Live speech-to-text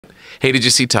Hey, did you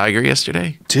see Tiger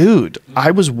yesterday? Dude,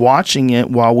 I was watching it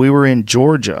while we were in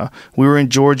Georgia. We were in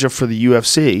Georgia for the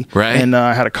UFC. Right. And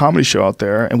I had a comedy show out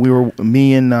there, and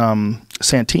me and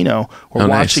Santino were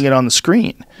watching it on the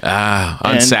screen.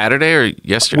 On Saturday or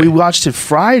yesterday? We watched it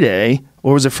Friday.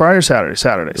 Or was it Friday or Saturday?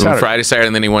 Saturday. Friday, Saturday,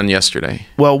 and then he won yesterday.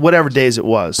 Well, whatever days it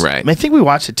was. Right. I mean, I think we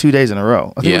watched it 2 days in a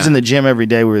row. I think it was in the gym every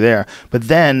day we were there. But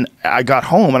then I got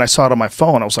home and I saw it on my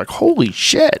phone. I was like, holy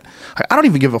shit. I don't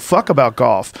even give a fuck about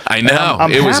golf. I know.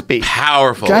 I'm it happy. Was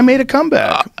powerful. Guy made a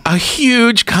comeback. A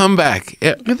huge comeback.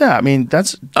 Look at that. I mean,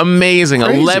 that's amazing.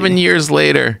 Crazy. 11 years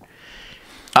later.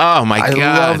 Oh, my God.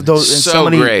 I love those. So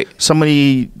great.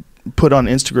 Somebody put on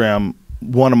Instagram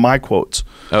one of my quotes.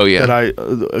 Oh, yeah. That I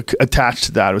attached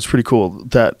to that. It was pretty cool.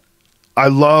 That I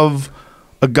love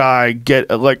a guy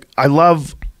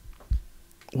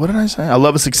what did I say? I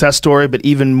love a success story, but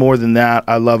even more than that,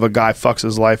 I love a guy fucks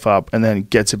his life up and then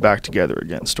gets it back together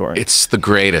again story. It's the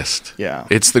greatest. Yeah.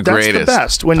 It's the greatest. That's the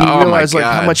best. When you realize like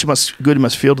how much good it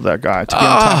must feel to that guy to be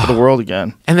on top of the world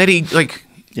again. And that he like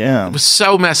it was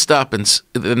so messed up and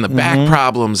the back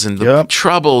problems and the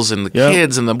troubles and the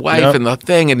kids and the wife and the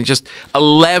thing, and he just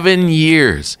 11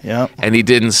 years and he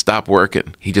didn't stop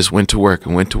working. He just went to work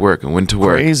and went to work and went to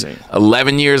work. Crazy.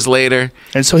 11 years later.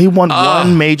 And so he won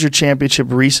one major championship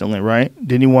recently, right?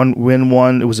 Didn't he win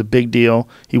one? It was a big deal.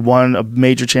 He won a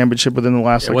major championship within the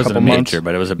last couple months. It wasn't a major,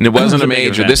 but it was a It wasn't a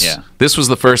major. Event, this was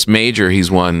the first major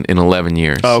he's won in 11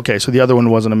 years. Oh, okay. So the other one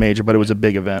wasn't a major, but it was a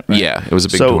big event, right? Yeah, it was a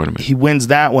big tournament. He wins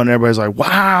that one, and everybody's like,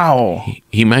 wow.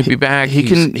 He might be back. He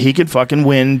can fucking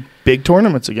win big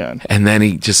tournaments again. And then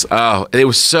he just, it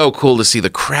was so cool to see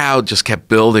the crowd just kept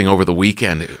building over the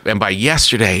weekend. And by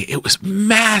yesterday, it was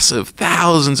massive.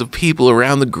 Thousands of people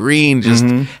around the green just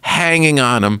hanging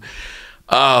on him.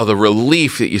 Oh, the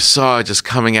relief that you saw just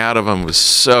coming out of him was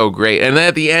so great. And then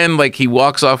at the end, like he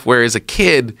walks off where as a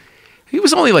kid, he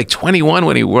was only like 21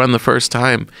 when he won the first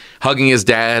time, hugging his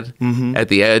dad at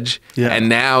the edge. Yeah. And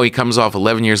now he comes off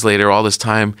 11 years later, all this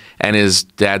time, and his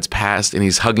dad's passed, and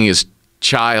he's hugging his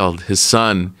child, his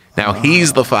son. Now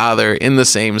he's the father in the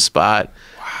same spot.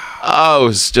 Wow. Oh, it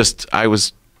was just, I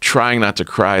was trying not to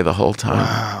cry the whole time.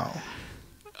 Wow.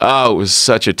 Oh, it was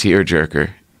such a tearjerker.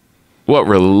 What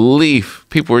relief.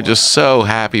 People were just so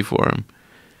happy for him.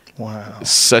 Wow.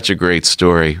 Such a great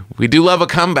story. We do love a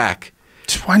comeback.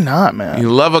 Why not, man? You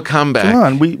love a comeback.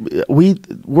 Come on,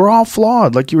 we're all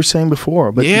flawed, like you were saying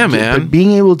before. But yeah, man. But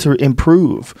being able to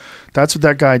improve, that's what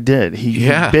that guy did. He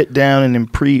bit down and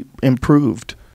improved.